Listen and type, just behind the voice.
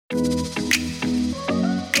You're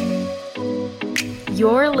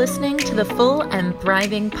listening to the Full and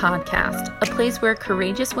Thriving Podcast, a place where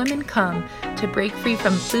courageous women come to break free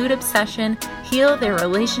from food obsession, heal their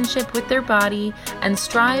relationship with their body, and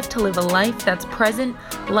strive to live a life that's present,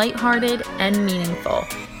 lighthearted, and meaningful.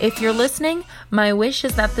 If you're listening, my wish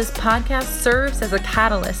is that this podcast serves as a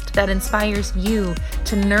catalyst that inspires you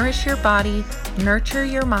to nourish your body, nurture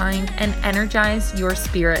your mind, and energize your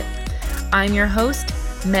spirit. I'm your host,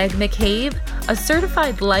 Meg McCabe, a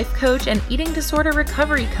certified life coach and eating disorder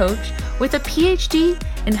recovery coach with a PhD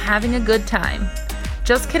in having a good time.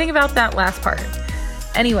 Just kidding about that last part.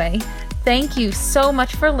 Anyway, thank you so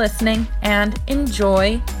much for listening and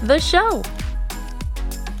enjoy the show.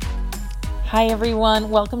 Hi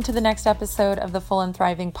everyone, welcome to the next episode of the Full and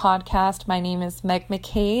Thriving Podcast. My name is Meg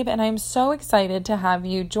McCabe and I'm so excited to have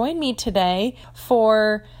you join me today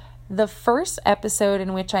for the first episode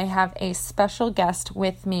in which I have a special guest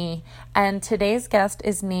with me, and today's guest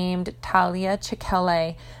is named Talia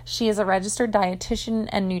Chikele. She is a registered dietitian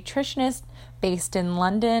and nutritionist based in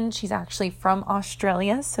London. She's actually from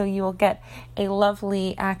Australia, so you will get a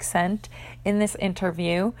lovely accent in this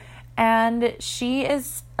interview. And she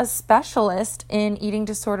is a specialist in eating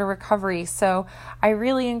disorder recovery. So I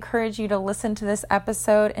really encourage you to listen to this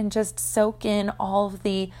episode and just soak in all of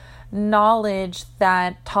the knowledge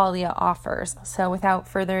that Talia offers. So without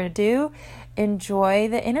further ado, enjoy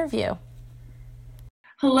the interview.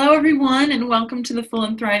 Hello, everyone, and welcome to the Full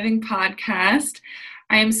and Thriving Podcast.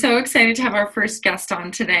 I am so excited to have our first guest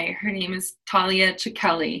on today. Her name is Talia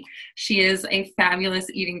Chikele. She is a fabulous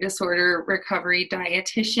eating disorder recovery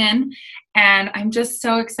dietitian, and I'm just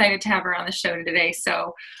so excited to have her on the show today.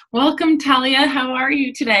 So welcome, Talia. How are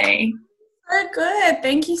you today? So good.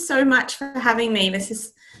 Thank you so much for having me. This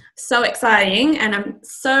is so exciting, and I'm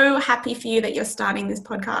so happy for you that you're starting this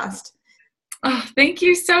podcast. Oh, thank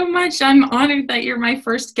you so much. I'm honored that you're my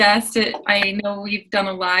first guest. I know we've done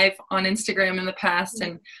a live on Instagram in the past,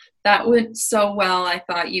 and that went so well. I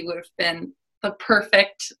thought you would have been the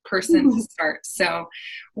perfect person to start. So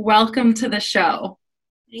welcome to the show.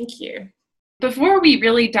 Thank you. Before we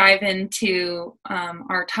really dive into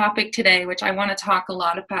our topic today, which I want to talk a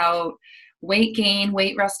lot about weight gain,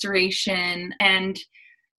 weight restoration, and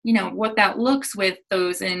what that looks with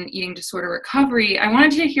those in eating disorder recovery, I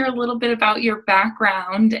wanted to hear a little bit about your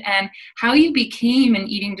background and how you became an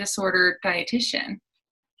eating disorder dietitian.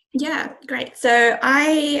 Yeah, great. So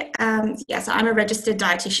I'm a registered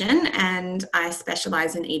dietitian and I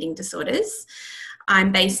specialize in eating disorders.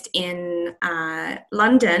 I'm based in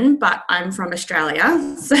London, but I'm from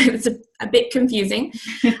Australia, so it's a bit confusing.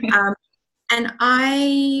 And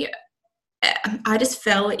I just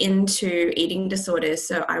fell into eating disorders.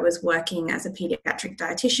 So I was working as a pediatric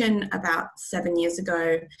dietitian about 7 years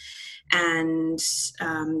ago. And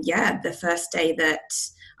the first day that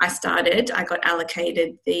I started, I got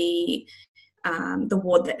allocated the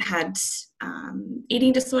ward that had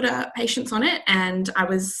eating disorder patients on it. And I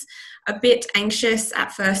was a bit anxious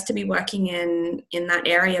at first to be working in that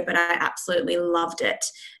area, but I absolutely loved it.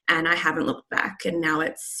 And I haven't looked back, and now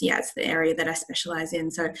it's the area that I specialize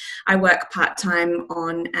in. So I work part-time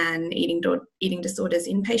on an eating disorders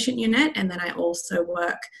inpatient unit, and then I also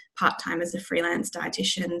work part-time as a freelance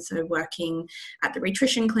dietitian, so working at the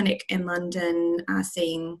Rhitrition Clinic in London,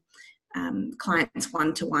 seeing clients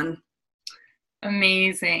one-to-one.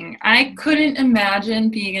 Amazing. I couldn't imagine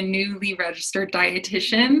being a newly registered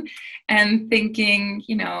dietitian and thinking,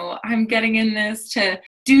 I'm getting in this to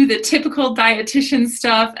do the typical dietitian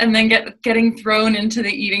stuff and then getting thrown into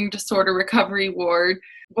the eating disorder recovery ward.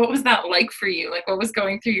 What was that like for you? Like, what was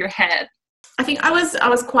going through your head? I think I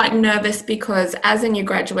was quite nervous because as a new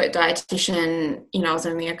graduate dietitian, I was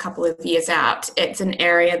only a couple of years out. It's an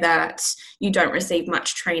area that you don't receive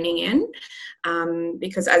much training in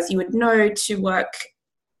because, as you would know, to work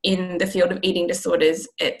in the field of eating disorders,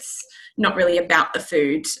 it's not really about the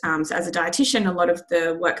food. So as a dietitian, a lot of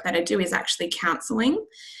the work that I do is actually counselling.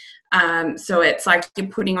 So it's like you're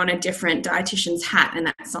putting on a different dietitian's hat, and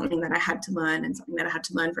that's something that I had to learn and something that I had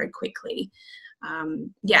to learn very quickly.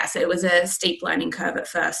 So it was a steep learning curve at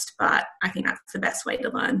first, but I think that's the best way to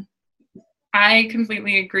learn. I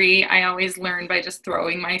completely agree. I always learn by just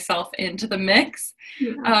throwing myself into the mix.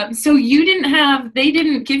 Yeah. So they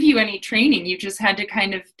didn't give you any training. You just had to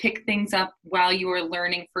kind of pick things up while you were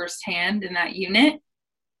learning firsthand in that unit?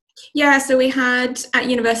 Yeah, so at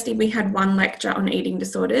university, we had one lecture on eating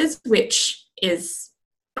disorders, which is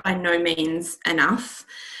by no means enough.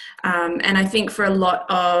 And I think for a lot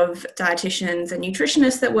of dietitians and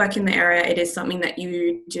nutritionists that work in the area, it is something that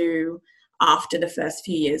you do after the first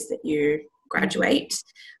few years that you graduate.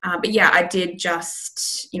 But yeah, I did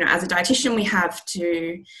just, as a dietitian, we have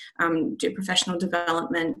to do professional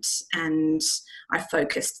development, and I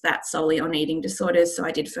focused that solely on eating disorders. So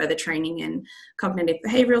I did further training in cognitive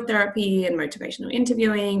behavioral therapy and motivational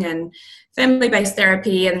interviewing and family-based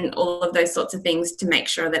therapy and all of those sorts of things to make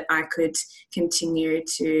sure that I could continue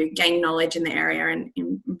to gain knowledge in the area and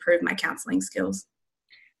improve my counselling skills.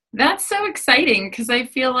 That's so exciting, because I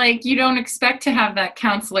feel like you don't expect to have that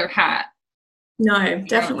counselor hat. No,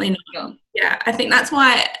 definitely not. Yeah, I think that's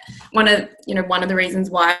why one of the reasons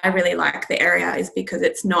why I really like the area is because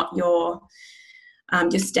it's not your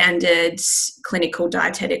standard clinical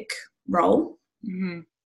dietetic role. Mm-hmm.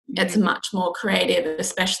 It's much more creative,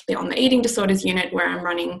 especially on the eating disorders unit, where I'm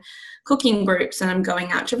running cooking groups and I'm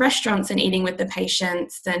going out to restaurants and eating with the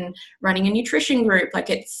patients and running a nutrition group. Like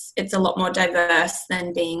it's a lot more diverse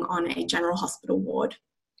than being on a general hospital ward.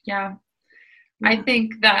 Yeah. I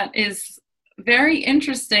think that is very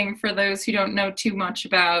interesting for those who don't know too much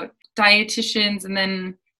about dietitians, and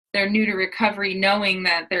then they're new to recovery, knowing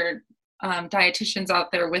that there are dietitians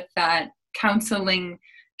out there with that counseling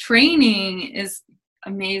training is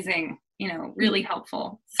amazing, really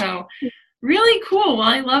helpful. So really cool. Well,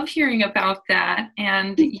 I love hearing about that.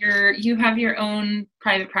 And you have your own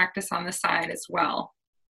private practice on the side as well.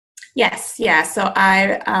 Yes, yeah. So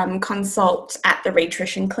I consult at the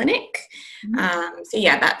Rhitrition Clinic. So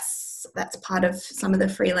yeah, that's part of some of the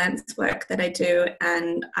freelance work that I do,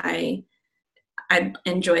 and I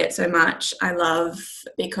enjoy it so much. I love,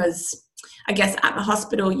 because I guess at the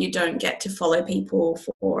hospital you don't get to follow people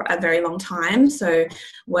for a very long time. So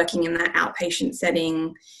working in that outpatient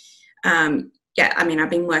setting, I've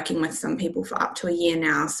been working with some people for up to a year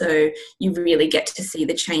now. So you really get to see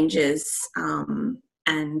the changes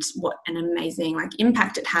and what an amazing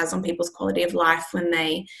impact it has on people's quality of life when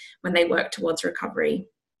they work towards recovery.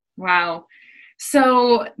 Wow.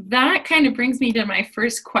 So that kind of brings me to my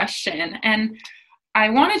first question. And I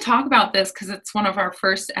want to talk about this because it's one of our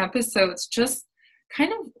first episodes, just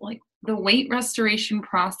kind of like the weight restoration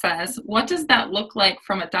process. What does that look like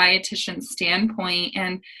from a dietitian standpoint,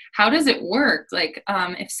 and how does it work? Like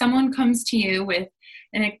if someone comes to you with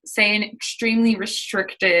an extremely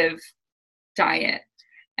restrictive diet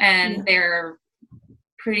and they're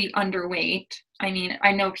pretty underweight. I mean,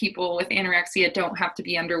 I know people with anorexia don't have to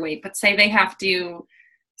be underweight, but say they have to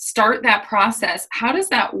start that process. How does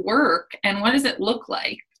that work, and what does it look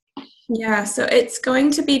like? Yeah, so it's going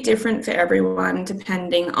to be different for everyone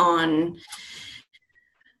depending on,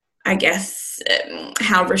 I guess,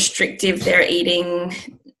 how restrictive their eating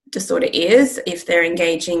disorder is, if they're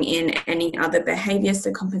engaging in any other behaviors,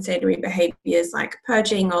 so compensatory behaviors like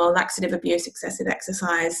purging or laxative abuse, excessive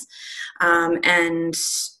exercise, and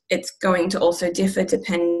it's going to also differ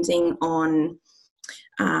depending on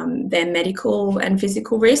their medical and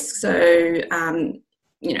physical risk. So,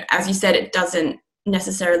 as you said, it doesn't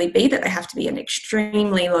necessarily be that they have to be an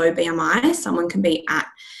extremely low BMI. Someone can be at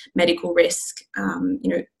medical risk,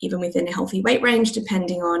 even within a healthy weight range,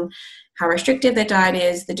 depending on how restrictive their diet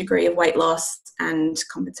is, the degree of weight loss, and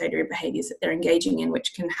compensatory behaviors that they're engaging in,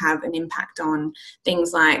 which can have an impact on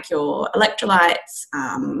things like your electrolytes,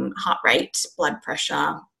 heart rate, blood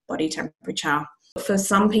pressure, body temperature. For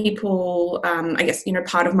some people, I guess,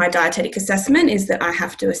 part of my dietetic assessment is that I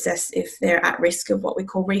have to assess if they're at risk of what we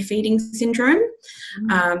call refeeding syndrome.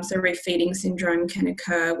 So refeeding syndrome can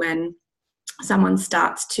occur when someone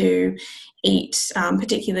starts to eat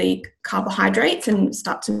particularly carbohydrates and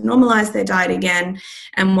start to normalize their diet again.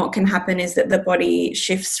 And what can happen is that the body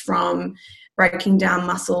shifts from breaking down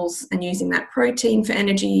muscles and using that protein for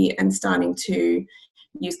energy and starting to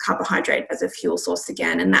use carbohydrate as a fuel source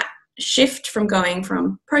again. And that shift from going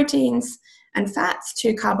from proteins and fats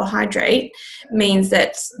to carbohydrate means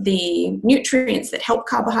that the nutrients that help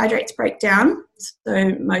carbohydrates break down,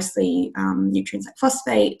 so mostly nutrients like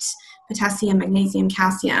phosphate, potassium, magnesium,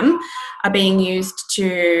 calcium, are being used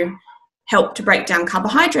to help to break down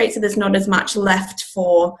carbohydrates, so there's not as much left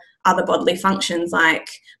for other bodily functions like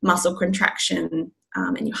muscle contraction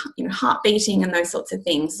and your heart beating and those sorts of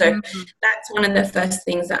things. So that's one of the first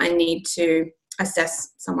things that I need to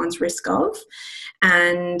assess someone's risk of.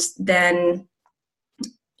 And then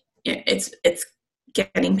it's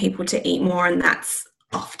getting people to eat more, and that's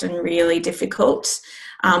often really difficult,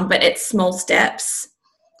 but it's small steps.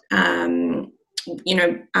 One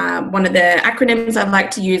of the acronyms I'd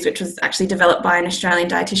like to use, which was actually developed by an Australian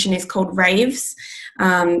dietitian, is called RAVES,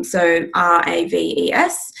 so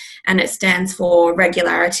RAVES, and it stands for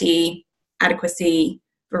regularity, adequacy,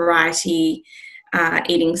 variety,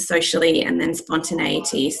 eating socially, and then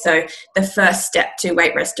spontaneity. So the first step to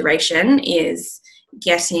weight restoration is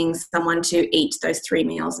getting someone to eat those 3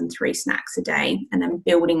 meals and 3 snacks a day, and then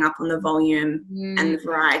building up on the volume and the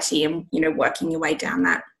variety, and, you know, working your way down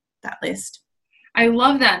that list. I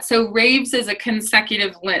love that. So RAVES is a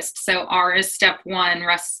consecutive list. So R is step 1.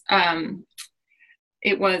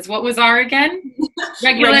 It was, what was R again?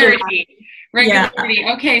 Regularity. Regularity.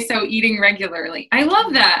 Yeah. Okay, so eating regularly. I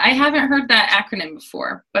love that. I haven't heard that acronym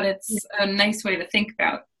before, but it's a nice way to think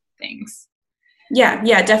about things. Yeah,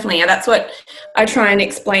 definitely. Yeah, that's what I try and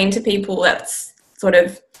explain to people. That's sort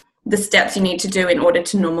of the steps you need to do in order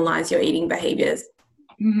to normalize your eating behaviors.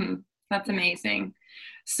 Mm-hmm. That's amazing.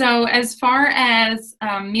 So as far as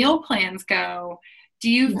meal plans go, do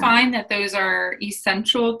you find that those are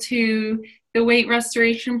essential to the weight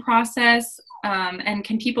restoration process? And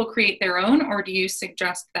can people create their own, or do you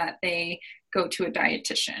suggest that they go to a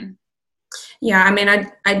dietitian? Yeah, I mean,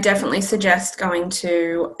 I definitely suggest going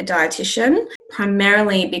to a dietitian,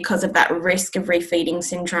 primarily because of that risk of refeeding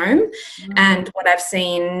syndrome. Mm-hmm. And what I've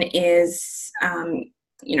seen is,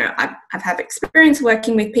 you know, I've had experience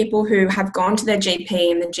working with people who have gone to their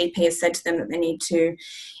GP, and the GP has said to them that they need to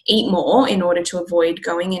eat more in order to avoid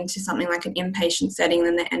going into something like an inpatient setting.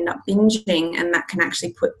 Then they end up binging, and that can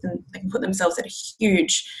actually put themselves at a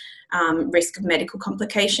huge risk of medical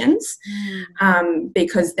complications,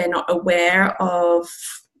 because they're not aware of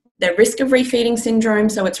the risk of refeeding syndrome.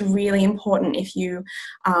 So it's really important, if you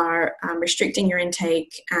are restricting your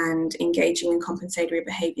intake and engaging in compensatory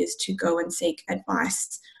behaviours, to go and seek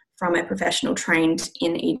advice from a professional trained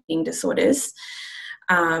in eating disorders.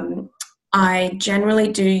 I generally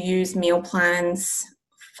do use meal plans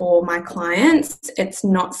for my clients. It's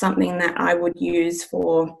not something that I would use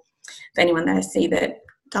for anyone that I see that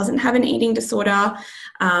doesn't have an eating disorder,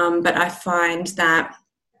 but I find that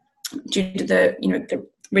due to the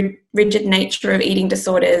rigid nature of eating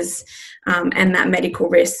disorders and that medical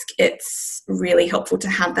risk, it's really helpful to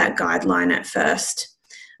have that guideline at first.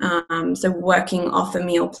 So working off a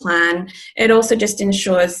meal plan, it also just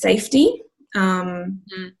ensures safety.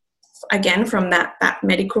 Again, from that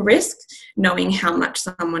medical risk, knowing how much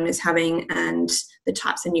someone is having and the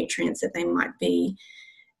types of nutrients that they might be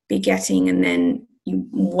getting, and then you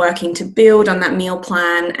working to build on that meal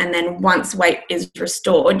plan. And then once weight is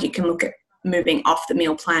restored, you can look at moving off the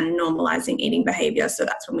meal plan and normalizing eating behavior. So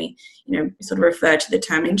that's when we, sort of refer to the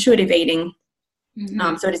term intuitive eating.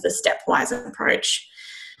 Mm-hmm. So it is a stepwise approach.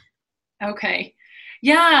 Okay.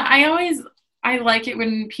 Yeah, I like it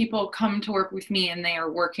when people come to work with me and they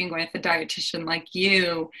are working with a dietitian like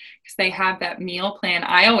you, because they have that meal plan.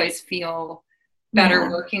 I always feel better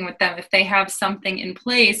working with them if they have something in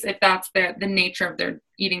place, if that's the nature of their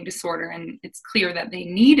eating disorder and it's clear that they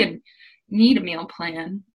need a meal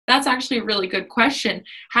plan. That's actually a really good question.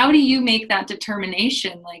 How do you make that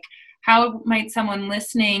determination? Like, how might someone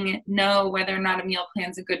listening know whether or not a meal plan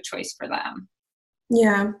is a good choice for them?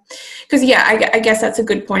 Yeah, because I guess that's a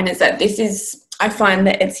good point, is that I find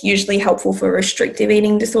that it's usually helpful for restrictive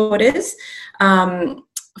eating disorders.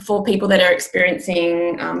 For people that are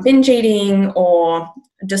experiencing binge eating or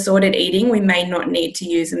disordered eating, we may not need to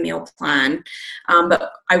use a meal plan,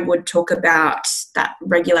 but I would talk about that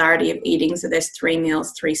regularity of eating. So there's 3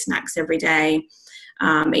 meals, 3 snacks every day,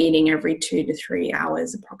 eating every 2 to 3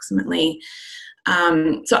 hours approximately.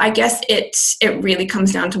 So I guess it really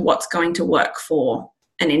comes down to what's going to work for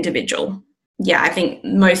an individual. Yeah, I think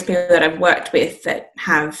most people that I've worked with that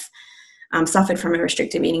have suffered from a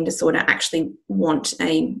restrictive eating disorder actually want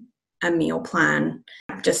a meal plan,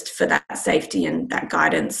 just for that safety and that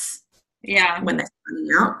guidance. Yeah, when they're starting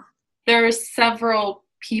out. There are several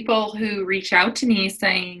people who reach out to me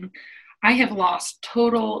saying, I have lost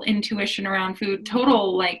total intuition around food,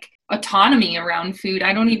 total autonomy around food.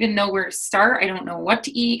 I don't even know where to start. I don't know what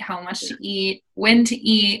to eat, how much to eat, when to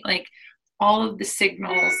eat, all of the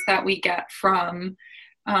signals that we get from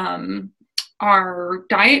our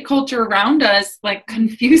diet culture around us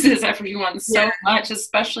confuses everyone so much,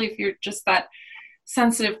 especially if you're just that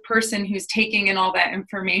sensitive person who's taking in all that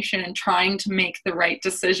information and trying to make the right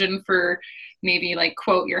decision for maybe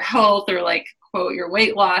quote your health or quote your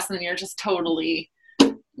weight loss, and then you're just totally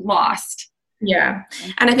lost. Yeah.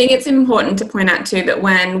 And I think it's important to point out too that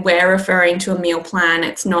when we're referring to a meal plan,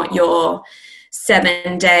 it's not your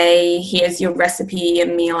 7-day, here's your recipe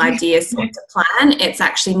and meal idea sort of plan. It's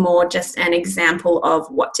actually more just an example of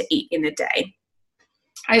what to eat in a day.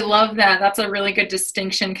 I love that. That's a really good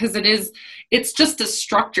distinction, because it's just a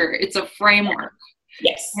structure. It's a framework.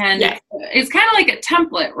 Yes. And it's kind of like a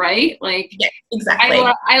template, right? Exactly.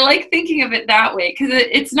 I like thinking of it that way, because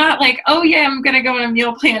it's not I'm going to go on a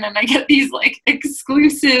meal plan and I get these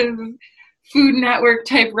exclusive Food Network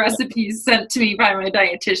type recipes sent to me by my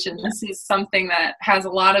dietitian. This is something that has a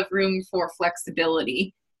lot of room for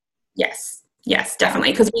flexibility. Yes,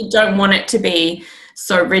 definitely. Because we don't want it to be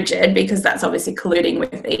so rigid, because that's obviously colluding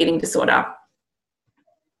with the eating disorder.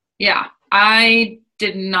 Yeah, I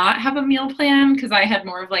did not have a meal plan because I had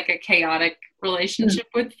more of like a chaotic relationship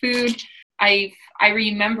with food. I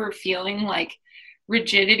remember feeling like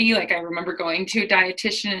rigidity. Like I remember going to a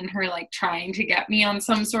dietitian and her like trying to get me on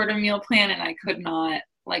some sort of meal plan, and I could not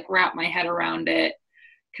like wrap my head around it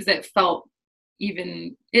because it felt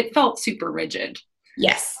super rigid.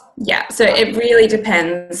 Yes. Yeah. So it really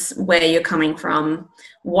depends where you're coming from,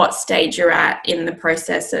 what stage you're at in the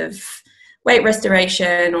process of weight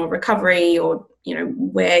restoration or recovery, or, you know,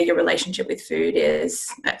 where your relationship with food is.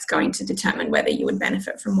 That's going to determine whether you would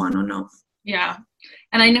benefit from one or not. Yeah.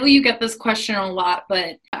 And I know you get this question a lot,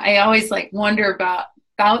 but I always like wonder about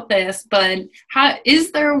this, but how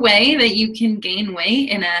is there a way that you can gain weight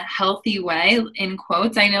in a healthy way, in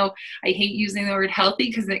quotes? I know I hate using the word healthy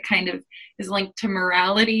because it kind of is linked to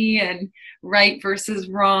morality and right versus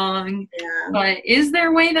wrong. Yeah. But is there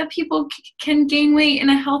a way that people can gain weight in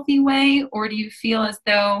a healthy way, or do you feel as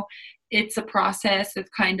though it's a process of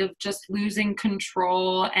kind of just losing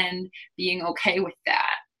control and being okay with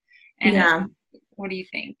that? And yeah. What do you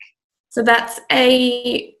think? So that's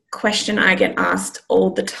a question I get asked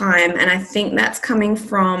all the time. And I think that's coming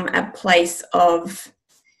from a place of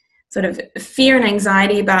sort of fear and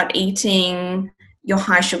anxiety about eating your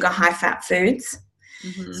high sugar, high fat foods.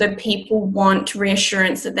 Mm-hmm. So people want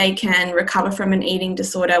reassurance that they can recover from an eating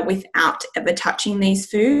disorder without ever touching these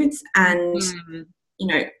foods. And, you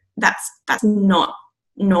know, that's not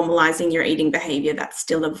normalizing your eating behavior. That's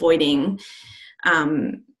still avoiding,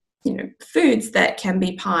 you know, foods that can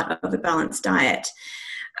be part of a balanced diet.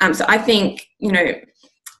 So I think, you know,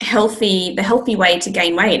 the healthy way to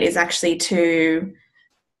gain weight is actually to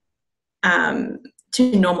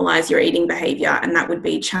normalize your eating behavior. And that would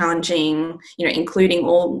be challenging, you know, including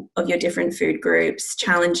all of your different food groups,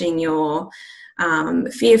 challenging your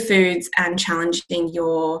fear foods, and challenging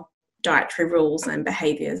your dietary rules and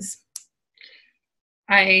behaviors.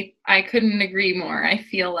 I couldn't agree more. I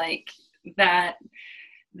feel like that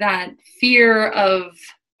fear of,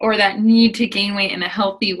 or that need to gain weight in a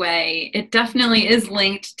healthy way, it definitely is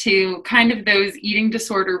linked to kind of those eating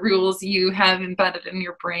disorder rules you have embedded in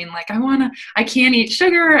your brain. Like, I can't eat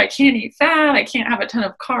sugar, I can't eat fat, I can't have a ton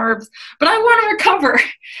of carbs, but I want to recover.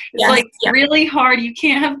 It's really hard. You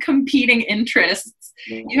can't have competing interests.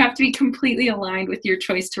 You have to be completely aligned with your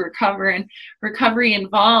choice to recover. And recovery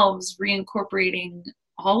involves reincorporating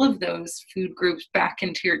all of those food groups back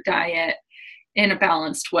into your diet in a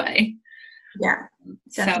balanced way. Yeah,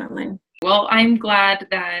 definitely. So, well, I'm glad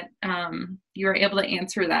that you were able to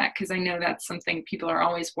answer that, because I know that's something people are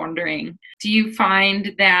always wondering. Do you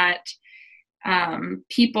find that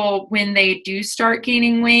people, when they do start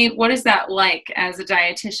gaining weight, what is that like as a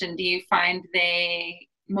dietitian? Do you find they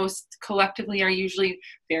most collectively are usually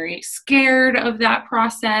very scared of that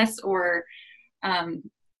process, or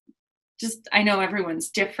just, I know everyone's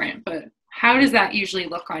different, but how does that usually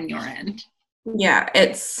look on your end? Yeah,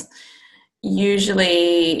 it's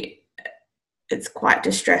usually quite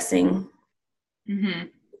distressing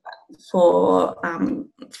for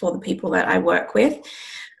the people that I work with.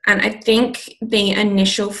 And I think the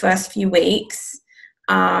initial first few weeks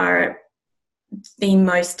are the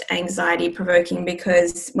most anxiety provoking,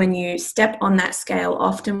 because when you step on that scale,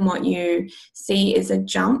 often what you see is a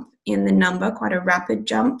jump in the number, quite a rapid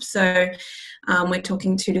jump. So we're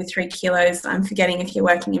talking 2 to 3 kilos. I'm forgetting if you're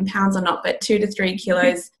working in pounds or not, but 2 to 3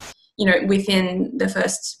 kilos, you know, within the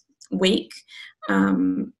first week,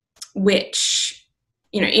 which,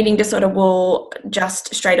 you know, eating disorder will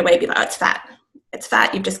just straight away be like, oh, it's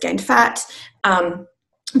fat, you've just gained fat.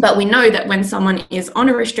 But we know that when someone is on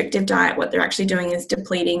a restrictive diet, what they're actually doing is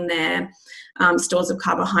depleting their stores of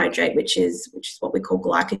carbohydrate, which is what we call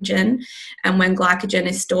glycogen. And when glycogen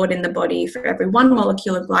is stored in the body, for every 1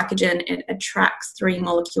 molecule of glycogen, it attracts 3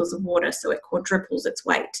 molecules of water, so it quadruples its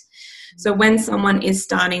weight. So when someone is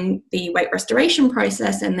starting the weight restoration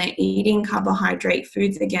process and they're eating carbohydrate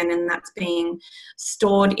foods again, and that's being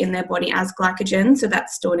stored in their body as glycogen, so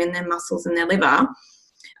that's stored in their muscles and their liver,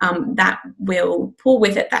 that will pull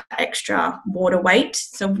with it that extra water weight.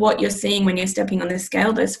 So what you're seeing when you're stepping on the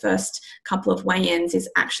scale, those first couple of weigh-ins, is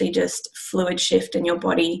actually just fluid shift in your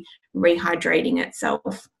body rehydrating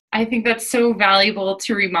itself. I think that's so valuable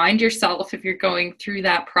to remind yourself if you're going through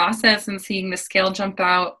that process and seeing the scale jump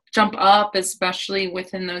up, especially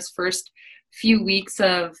within those first few weeks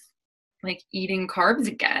of like eating carbs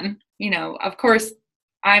again. You know, of course,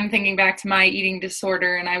 I'm thinking back to my eating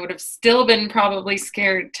disorder, and I would have still been probably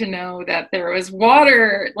scared to know that there was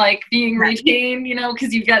water like being retained,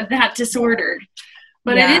 because you've got that disordered.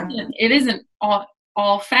 But it isn't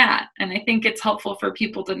all fat. And I think it's helpful for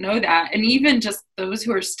people to know that. And even just those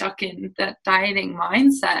who are stuck in that dieting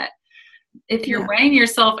mindset, if you're weighing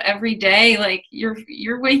yourself every day, like your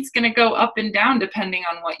weight's going to go up and down depending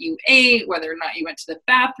on what you ate, whether or not you went to the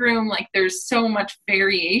bathroom. Like there's so much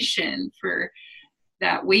variation for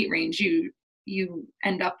that weight range you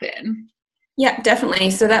end up in. Yeah,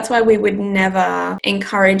 definitely. So that's why we would never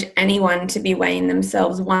encourage anyone to be weighing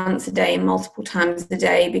themselves once a day, multiple times a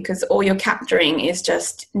day, because all you're capturing is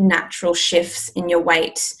just natural shifts in your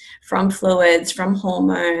weight from fluids, from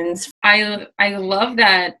hormones. I love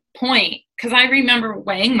that point, because I remember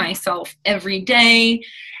weighing myself every day,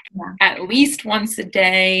 at least once a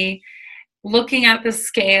day, looking at the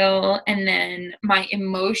scale, and then my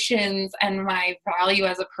emotions and my value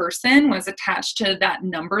as a person was attached to that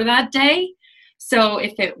number that day. So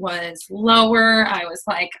if it was lower, I was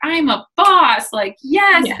like, I'm a boss. Like,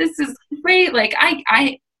 yes, this is great. Like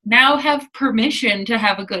I now have permission to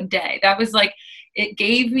have a good day. That was like, it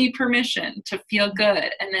gave me permission to feel good.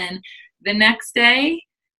 And then the next day,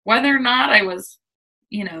 whether or not I was,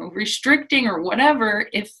 restricting or whatever,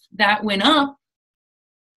 if that went up,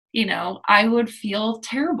 I would feel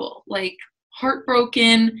terrible, like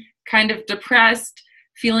heartbroken, kind of depressed,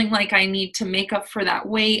 feeling like I need to make up for that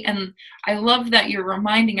weight. And I love that you're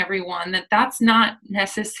reminding everyone that that's not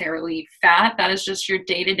necessarily fat. That is just your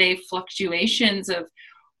day-to-day fluctuations of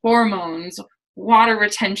hormones, water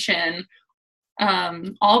retention,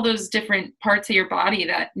 all those different parts of your body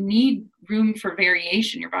that need room for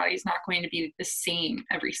variation. Your body's not going to be the same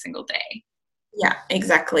every single day. Yeah,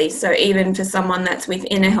 exactly. So even for someone that's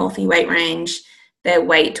within a healthy weight range, their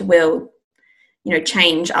weight will,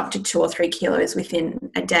 change up to 2 or 3 kilos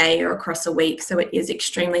within a day or across a week. So it is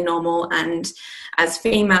extremely normal. And as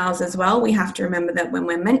females as well, we have to remember that when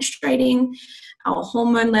we're menstruating, our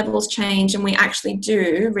hormone levels change, and we actually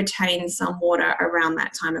do retain some water around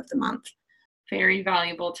that time of the month. Very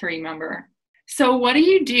valuable to remember. So what do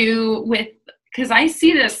you do with, because I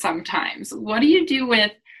see this sometimes, what do you do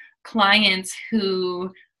with clients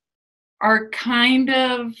who are kind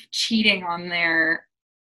of cheating on their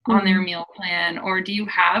meal plan? Or do you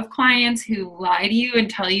have clients who lie to you and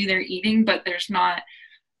tell you they're eating, but there's not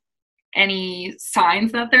any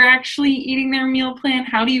signs that they're actually eating their meal plan?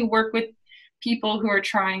 How do you work with people who are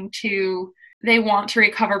they want to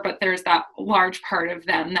recover, but there's that large part of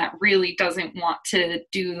them that really doesn't want to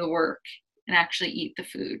do the work and actually eat the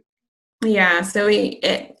food? Yeah, so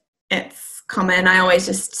it's common. I always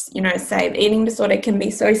just, say the eating disorder can be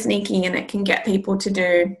so sneaky, and it can get people to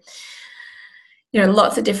do,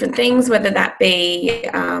 lots of different things, whether that be,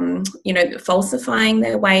 falsifying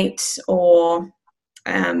their weight or,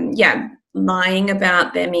 lying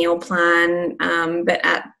about their meal plan. But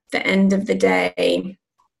at the end of the day,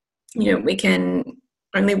 we can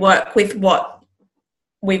only work with what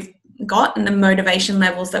we've got and the motivation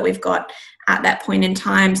levels that we've got at that point in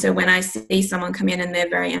time. So when I see someone come in and they're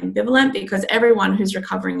very ambivalent, because everyone who's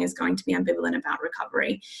recovering is going to be ambivalent about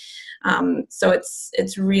recovery. So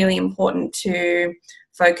it's really important to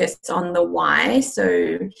focus on the why.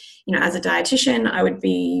 So, as a dietitian, I would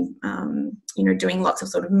be, doing lots of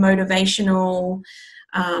sort of motivational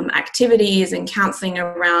activities and counseling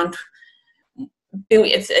around.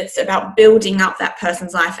 It's about building up that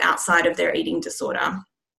person's life outside of their eating disorder.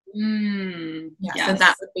 So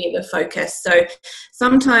that would be the focus. So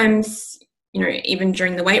sometimes, even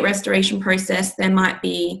during the weight restoration process, there might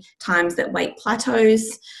be times that weight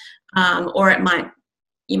plateaus, or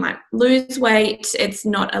you might lose weight. It's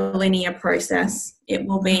not a linear process. It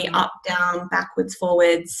will be up, down, backwards,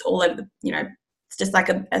 forwards, all over it's just like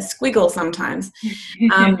a squiggle sometimes.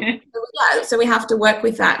 So we have to work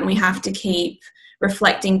with that, and we have to keep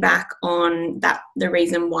reflecting back on that, the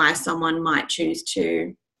reason why someone might choose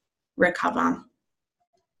to recover.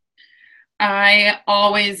 I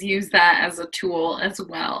always use that as a tool as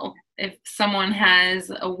well. If someone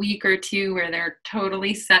has a week or two where they're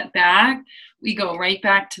totally set back, we go right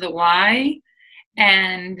back to the why.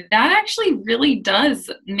 And that actually really does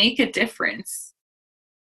make a difference.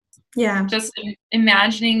 Yeah. Just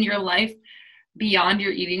imagining your life beyond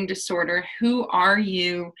your eating disorder. Who are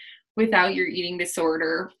you without your eating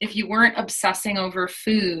disorder? If you weren't obsessing over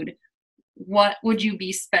food, what would you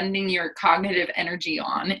be spending your cognitive energy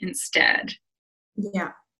on instead?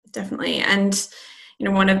 Yeah, definitely. And,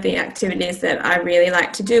 one of the activities that I really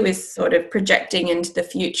like to do is sort of projecting into the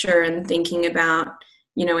future and thinking about,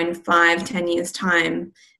 in 5-10 years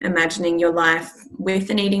time, imagining your life with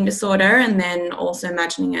an eating disorder, and then also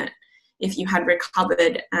imagining it if you had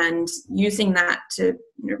recovered, and using that to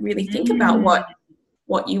really think about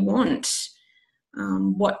what you want.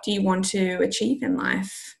 What do you want to achieve in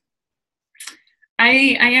life?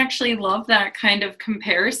 I actually love that kind of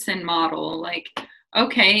comparison model. Like,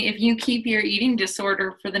 okay, if you keep your eating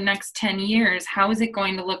disorder for the next 10 years, how is it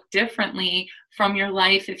going to look differently from your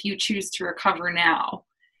life if you choose to recover now?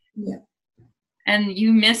 Yeah. And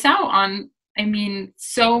you miss out on,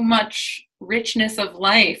 so much richness of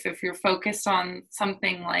life if you're focused on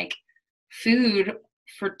something like food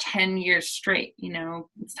for 10 years straight.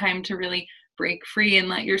 It's time to really break free and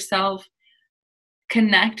let yourself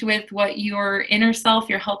connect with what your inner self,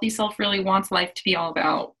 your healthy self, really wants life to be all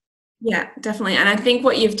about. Yeah, definitely. And I think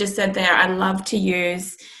what you've just said there, I love to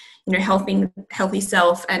use, healthy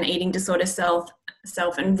self and eating disorder self,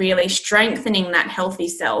 and really strengthening that healthy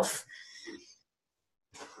self.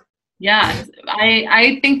 Yeah,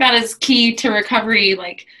 I think that is key to recovery.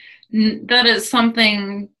 Like, that is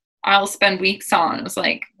something I'll spend weeks on. It's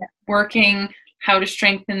like working how to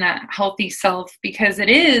strengthen that healthy self, because it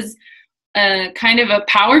is a kind of a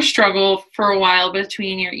power struggle for a while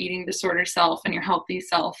between your eating disorder self and your healthy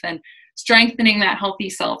self, and strengthening that healthy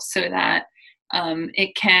self so that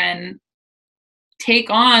it can take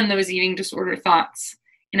on those eating disorder thoughts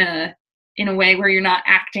in a way where you're not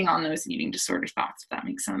acting on those eating disorder thoughts, if that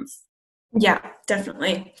makes sense. Yeah,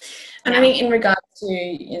 definitely. And I think in regards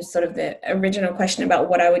to sort of the original question about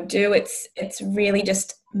what I would do, it's really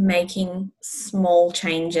just making small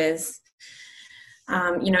changes.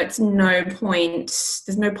 It's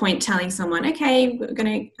there's no point telling someone, okay, we're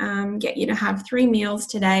going to get you to have 3 meals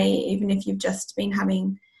today, even if you've just been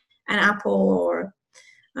having an apple or,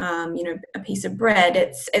 a piece of bread.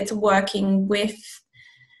 It's working with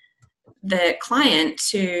the client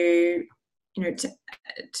to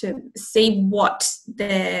see what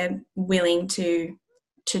they're willing to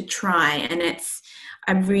try. And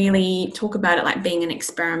I really talk about it like being an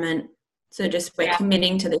experiment. So just we're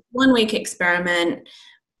committing to this 1 week experiment.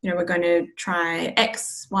 We're going to try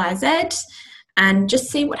X, Y, Z, and just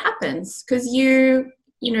see what happens. Because you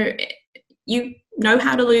know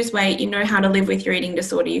how to lose weight, you know how to live with your eating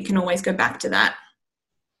disorder. You can always go back to that.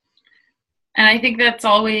 And I think that's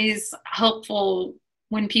always helpful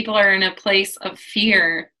when people are in a place of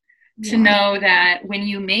fear, to know that when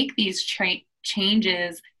you make these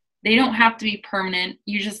changes, they don't have to be permanent.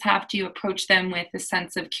 You just have to approach them with a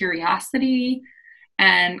sense of curiosity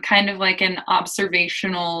and kind of like an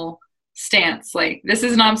observational stance. Like, this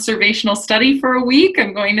is an observational study for a week.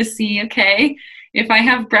 I'm going to see, okay, if I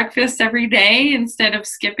have breakfast every day instead of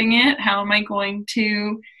skipping it, how am I going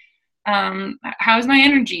to, how is my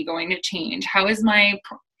energy going to change? How is my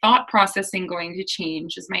thought processing going to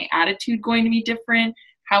change? Is my attitude going to be different?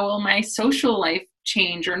 How will my social life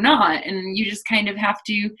change or not? And you just kind of have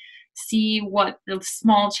to see what the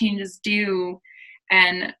small changes do,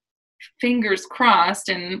 and fingers crossed,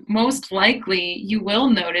 and most likely you will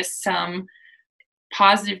notice some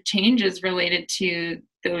positive changes related to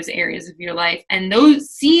those areas of your life. And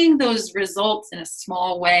seeing those results in a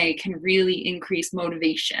small way can really increase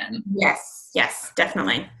motivation. Yes,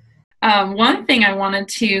 definitely. One thing I wanted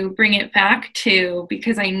to bring it back to,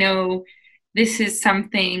 because I know this is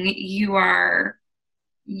something you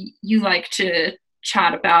like to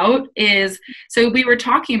chat about, is, so we were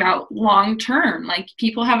talking about long term, like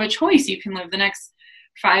people have a choice. You can live the next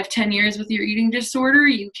 5-10 years with your eating disorder.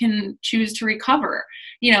 You can choose to recover.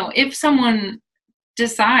 If someone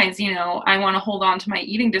decides, I want to hold on to my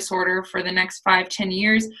eating disorder for the next 5-10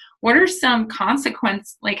 years, what are some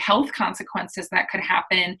health consequences that could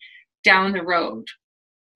happen down the road?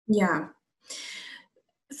 Yeah.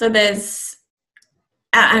 So there's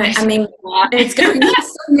it's going to be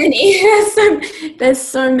so many. There's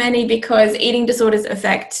so many, because eating disorders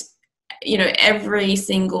affect, every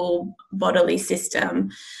single bodily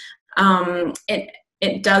system.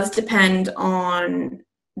 It does depend on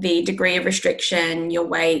the degree of restriction, your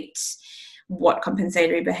weight, what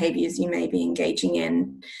compensatory behaviors you may be engaging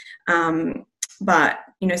in. But,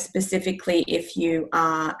 specifically if you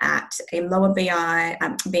are at a lower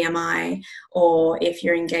BMI, or if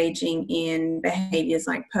you're engaging in behaviors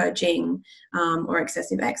like purging or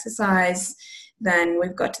excessive exercise, then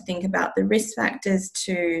we've got to think about the risk factors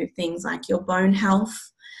to things like your bone health,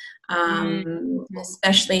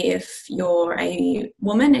 especially if you're a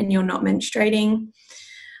woman and you're not menstruating.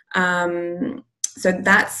 So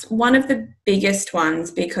that's one of the biggest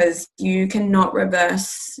ones, because you cannot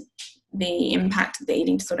reverse the impact the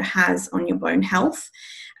eating disorder has on your bone health.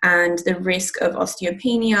 and the risk of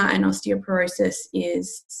osteopenia and osteoporosis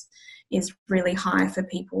is really high for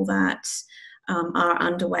people that are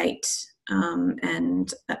underweight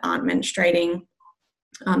and aren't menstruating.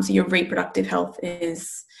 So your reproductive health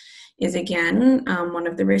is again one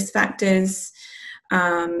of the risk factors.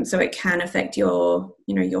 So it can affect your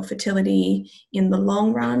fertility in the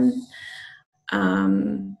long run.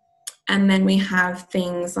 And then we have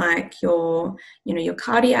things like your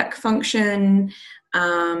cardiac function,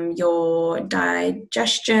 your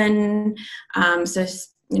digestion. So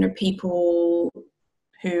people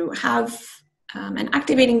who have an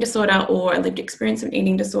active eating disorder or a lived experience of an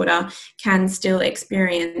eating disorder can still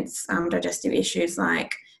experience digestive issues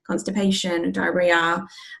like constipation, diarrhea.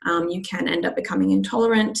 You can end up becoming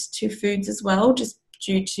intolerant to foods as well, just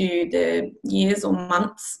due to the years or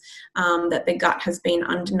months that the gut has been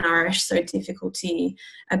undernourished, so difficulty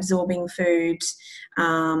absorbing food,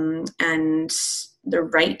 and the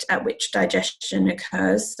rate at which digestion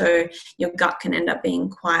occurs. So your gut can end up being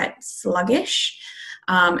quite sluggish.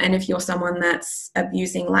 And if you're someone that's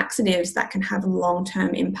abusing laxatives, that can have a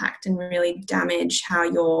long-term impact and really damage how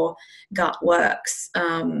your gut works.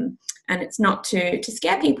 And it's not to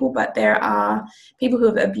scare people, but there are people who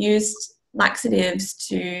have abused laxatives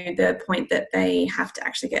to the point that they have to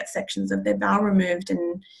actually get sections of their bowel removed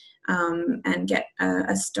and get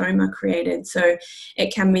a stoma created. So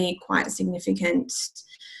it can be quite significant.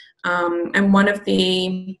 And one of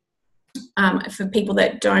the for people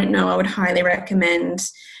that don't know, I would highly recommend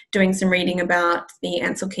doing some reading about the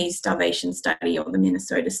Ansel Keys starvation study or the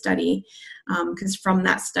Minnesota study, because from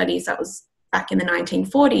that study, so that was back in the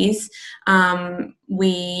 1940s,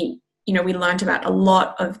 we learned about a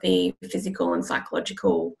lot of the physical and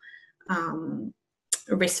psychological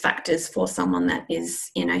risk factors for someone that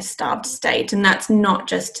is in a starved state. And that's not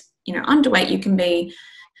just, underweight. You can be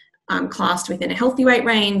classed within a healthy weight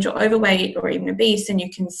range or overweight or even obese, and you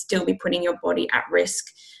can still be putting your body at risk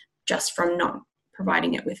just from not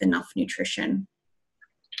providing it with enough nutrition.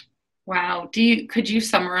 Wow. Could you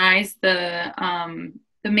summarize the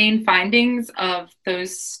main findings of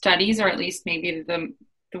those studies, or at least maybe the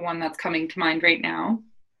one that's coming to mind right now?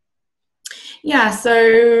 Yeah,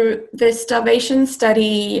 so the starvation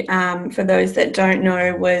study, for those that don't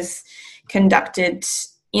know, was conducted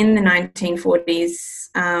in the 1940s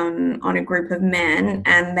on a group of men,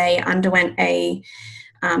 and they underwent a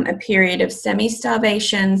period of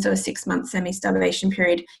semi-starvation, so a 6-month semi-starvation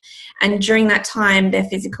period. And during that time, their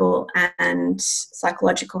physical and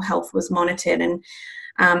psychological health was monitored. And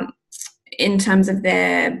in terms of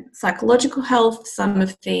their psychological health, some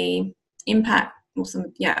of the impact, or some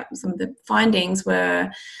of the findings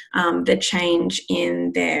were the change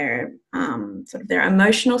in their sort of their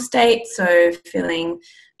emotional state, so feeling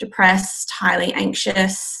depressed, highly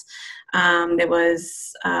anxious. There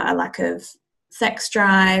was a lack of sex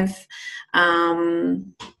drive. The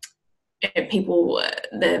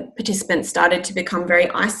participants started to become very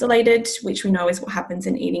isolated, which we know is what happens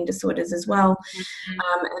in eating disorders as well.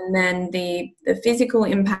 Mm-hmm. And then the physical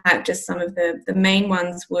impact, just some of the main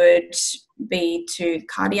ones would be to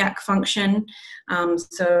cardiac function,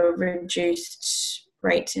 so reduced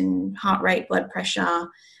rate in heart rate, blood pressure,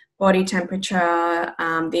 body temperature,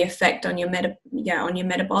 the effect on your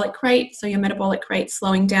metabolic rate. So your metabolic rate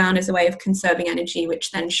slowing down is a way of conserving energy,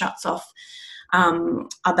 which then shuts off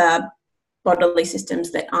other bodily systems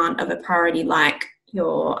that aren't of a priority, like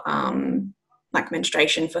your like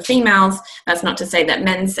menstruation for females. That's not to say that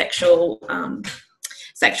men's sexual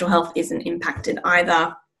health isn't impacted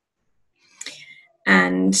either.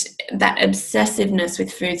 And that obsessiveness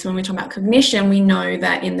with food. So when we talk about cognition, we know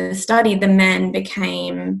that in the study, the men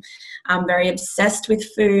became very obsessed with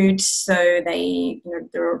food. So there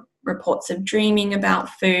were reports of dreaming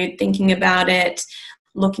about food, thinking about it,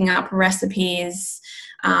 looking up recipes.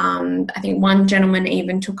 I think one gentleman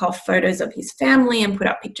even took off photos of his family and put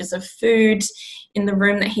up pictures of food in the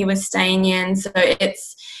room that he was staying in. So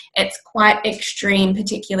it's quite extreme,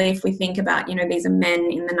 particularly if we think about, these are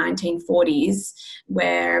men in the 1940s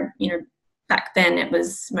where, back then it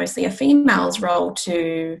was mostly a female's role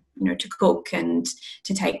to cook and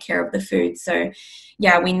to take care of the food. So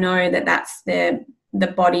yeah, we know that that's the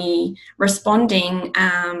body responding,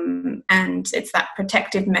 and it's that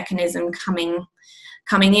protective mechanism coming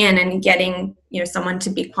in and getting, someone to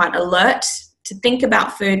be quite alert, to think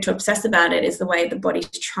about food, to obsess about it, is the way the body's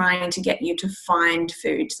trying to get you to find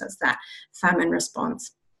food. So it's that famine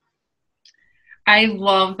response. I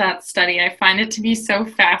love that study. I find it to be so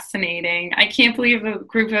fascinating. I can't believe a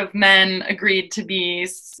group of men agreed to be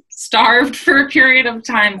starved for a period of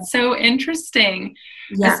time. It's so interesting,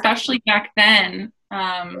 especially back then.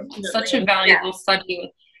 Such a valuable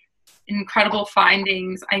study incredible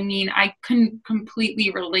findings. I mean, I couldn't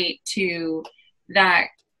completely relate to that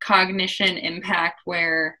cognition impact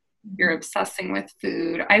where you're obsessing with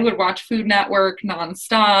food. I would watch Food Network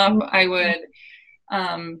nonstop. I would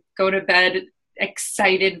go to bed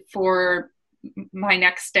excited for my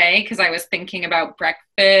next day because I was thinking about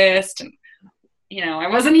breakfast, and I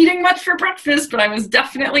wasn't eating much for breakfast, but I was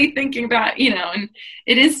definitely thinking about, and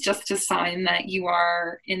it is just a sign that you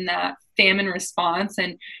are in that famine response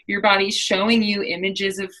and your body's showing you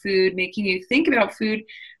images of food, making you think about food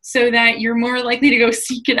so that you're more likely to go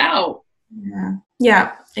seek it out.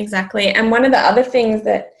 Yeah, exactly. And one of the other things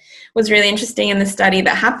that was really interesting in the study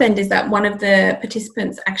that happened is that one of the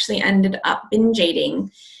participants actually ended up binge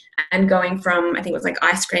eating and going from, I think it was like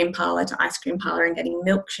ice cream parlor to ice cream parlor and getting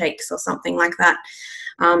milkshakes or something like that.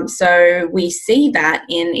 So we see that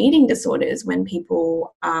in eating disorders when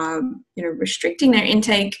people are, restricting their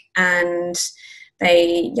intake, and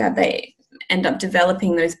they end up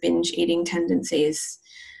developing those binge eating tendencies.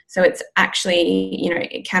 So it's actually,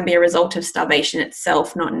 it can be a result of starvation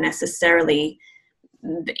itself, not necessarily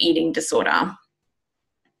the eating disorder.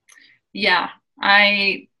 Yeah,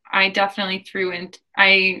 I definitely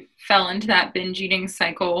I fell into that binge eating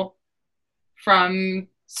cycle from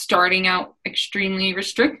starting out extremely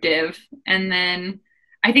restrictive. And then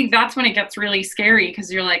I think that's when it gets really scary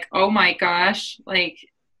because you're like, oh my gosh, like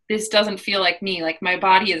this doesn't feel like me. Like my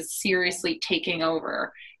body is seriously taking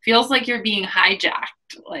over. Feels like you're being hijacked.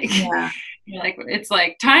 Like, you're like, it's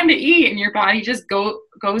like time to eat, and your body just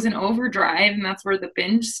goes in overdrive, and that's where the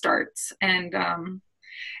binge starts. And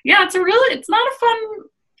it's not a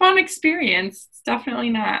fun experience. It's definitely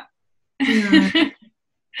not. Yeah.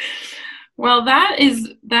 Well, that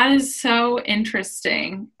is so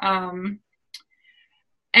interesting.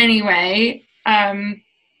 Anyway,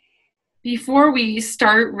 before we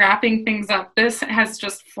start wrapping things up, this has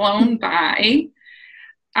just flown by.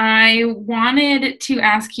 I wanted to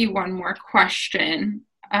ask you one more question,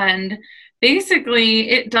 and basically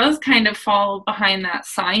it does kind of fall behind that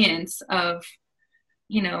science of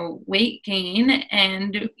weight gain,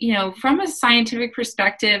 and from a scientific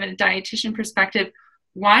perspective and a dietitian perspective,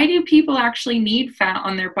 why do people actually need fat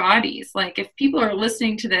on their bodies? Like if people are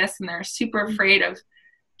listening to this and they're super afraid of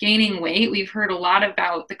gaining weight, we've heard a lot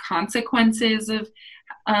about the consequences of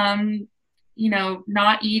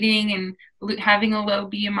not eating and having a low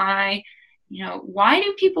BMI. Why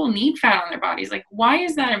do people need fat on their bodies? Like, why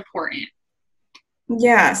is that important?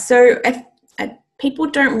 Yeah, so people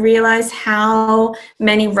don't realize how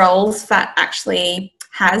many roles fat actually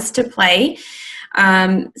has to play.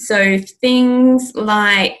 So things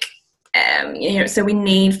like, so we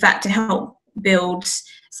need fat to help build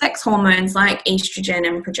sex hormones like estrogen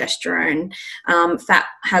and progesterone. Fat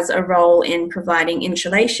has a role in providing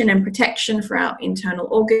insulation and protection for our internal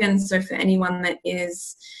organs. So for anyone that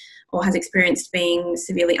is or has experienced being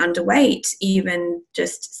severely underweight, even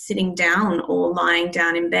just sitting down or lying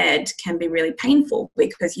down in bed can be really painful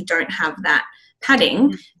because you don't have that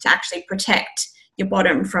padding to actually protect your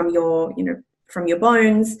bottom from your, from your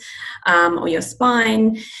bones or your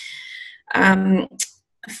spine.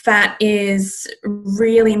 Fat is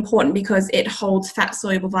really important because it holds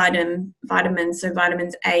fat-soluble vitamins, so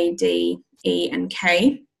vitamins A, D, E, and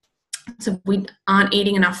K. So if we aren't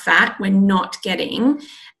eating enough fat, we're not getting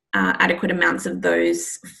adequate amounts of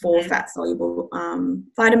those 4 fat-soluble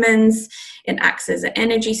vitamins. It acts as an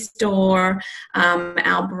energy store.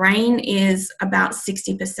 Our brain is about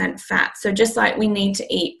 60% fat. So just like we need to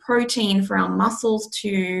eat protein for our muscles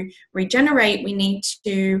to regenerate, we need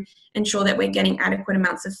to ensure that we're getting adequate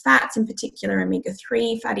amounts of fats, in particular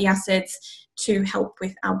omega-3 fatty acids, to help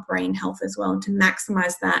with our brain health as well, and to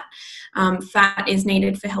maximize that. Fat is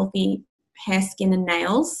needed for healthy hair, skin, and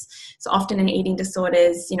nails. So often in eating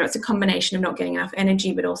disorders, it's a combination of not getting enough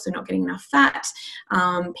energy, but also not getting enough fat.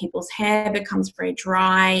 People's hair becomes very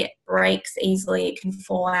dry, it breaks easily, it can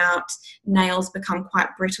fall out, nails become quite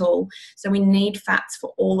brittle. So we need fats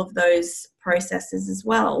for all of those processes as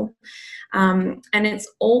well. And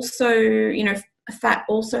it's also, fat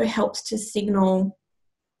also helps to signal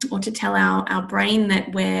or to tell our brain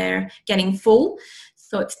that we're getting full.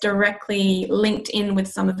 So it's directly linked in with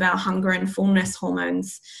some of our hunger and fullness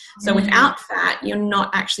hormones. So without fat, you're not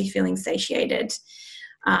actually feeling satiated.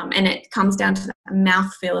 And it comes down to the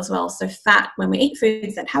mouthfeel as well. So fat, when we eat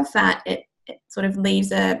foods that have fat, it sort of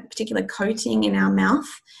leaves a particular coating in our mouth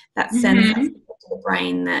that sends us to the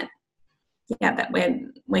brain that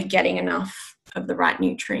we're getting enough of the right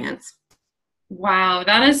nutrients. Wow,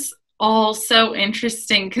 that is all so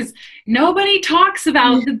interesting because nobody talks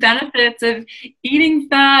about the benefits of eating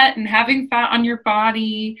fat and having fat on your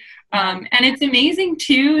body. And it's amazing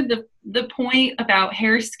too, the point about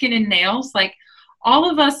hair, skin, and nails, like all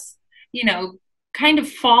of us, kind of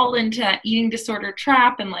fall into that eating disorder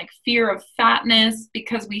trap and like fear of fatness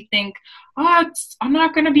because we think, I'm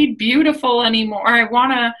not going to be beautiful anymore. I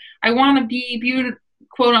want to be beautiful,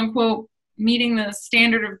 quote unquote, meeting the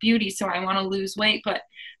standard of beauty. So I want to lose weight. But at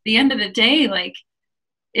the end of the day, like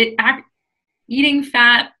eating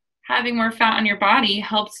fat, having more fat on your body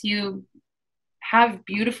helps you have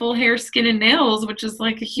beautiful hair, skin, and nails, which is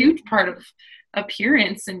like a huge part of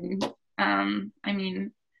appearance. And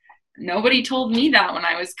nobody told me that when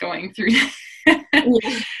I was going through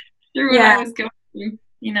through what I was going through,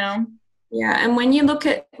 Yeah, and when you look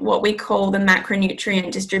at what we call the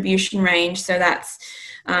macronutrient distribution range, so that's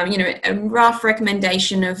a rough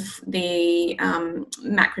recommendation of the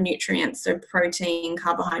macronutrients, so protein,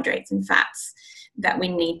 carbohydrates, and fats that we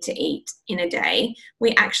need to eat in a day.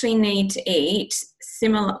 We actually need to eat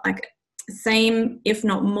same, if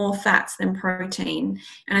not more fats than protein.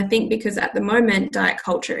 And I think because at the moment diet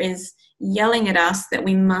culture is yelling at us that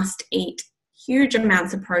we must eat huge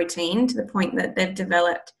amounts of protein to the point that they've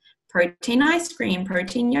developed protein ice cream,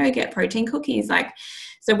 protein yogurt, protein cookies.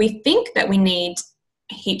 So we think that we need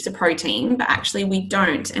heaps of protein, but actually we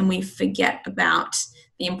don't, and we forget about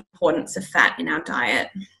the importance of fat in our diet.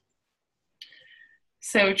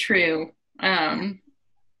 So true.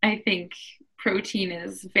 I think protein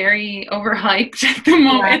is very overhyped at the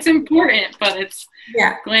moment. Yeah. It's important, but it's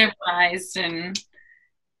glamorized and,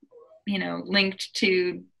 linked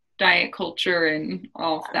to diet culture and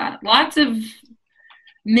all of that. Lots of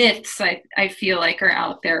myths I feel like are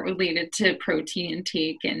out there related to protein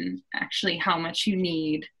intake and actually how much you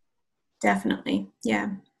need. Definitely. Yeah.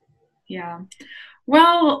 Yeah.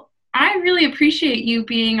 Well, I really appreciate you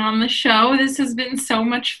being on the show. This has been so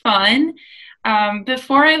much fun.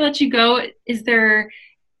 Before I let you go, is there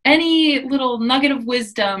any little nugget of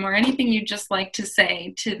wisdom or anything you'd just like to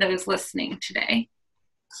say to those listening today?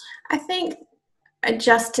 I think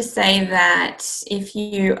just to say that if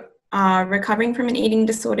you are recovering from an eating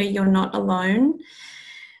disorder, you're not alone.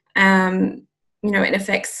 It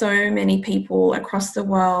affects so many people across the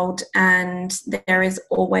world, and there is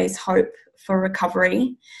always hope for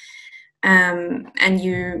recovery. And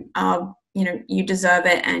you are, you deserve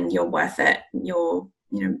it, and you're worth it. Your,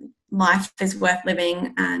 life is worth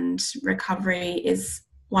living, and recovery is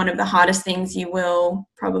one of the hardest things you will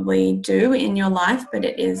probably do in your life, but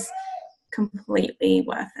it is completely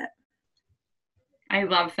worth it. I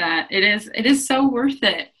love that. It is so worth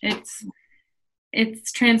it. It's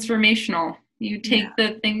transformational. You take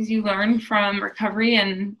the things you learn from recovery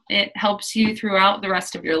and it helps you throughout the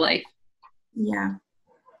rest of your life. Yeah.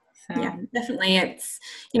 So. Yeah, definitely. It's,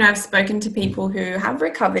 I've spoken to people who have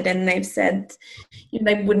recovered and they've said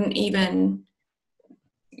they wouldn't even,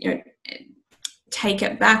 take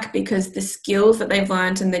it back because the skills that they've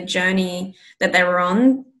learned and the journey that they were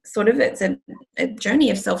on, it's a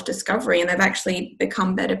journey of self-discovery, and they've actually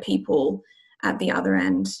become better people at the other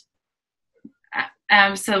end.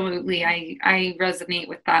 Absolutely. I resonate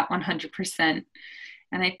with that 100%.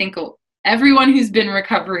 And I think everyone who's been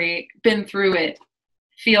through it,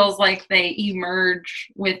 feels like they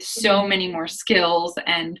emerge with so many more skills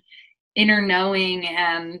and inner knowing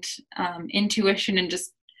and intuition, and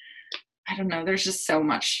just, I don't know, there's just so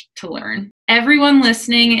much to learn. Everyone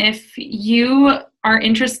listening, if you are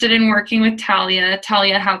interested in working with Talia,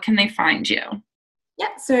 how can they find you?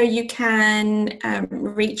 Yeah, so you can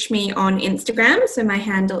reach me on Instagram. So my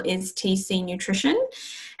handle is TC Nutrition,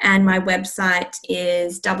 and my website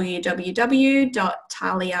is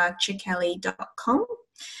www.taliacicchelli.com.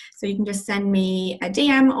 So you can just send me a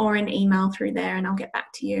DM or an email through there and I'll get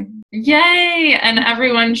back to you. Yay! And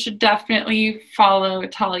everyone should definitely follow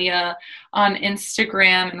Talia on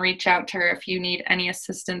Instagram and reach out to her if you need any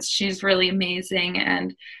assistance. She's really amazing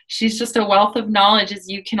and she's just a wealth of knowledge, as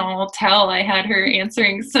you can all tell. I had her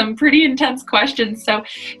answering some pretty intense questions. So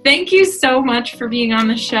thank you so much for being on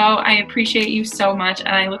the show. I appreciate you so much, and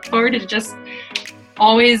I look forward to just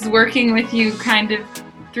always working with you kind of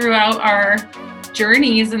throughout our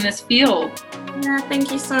journeys in this field. Yeah,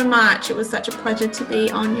 thank you so much. It was such a pleasure to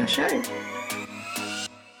be on your show.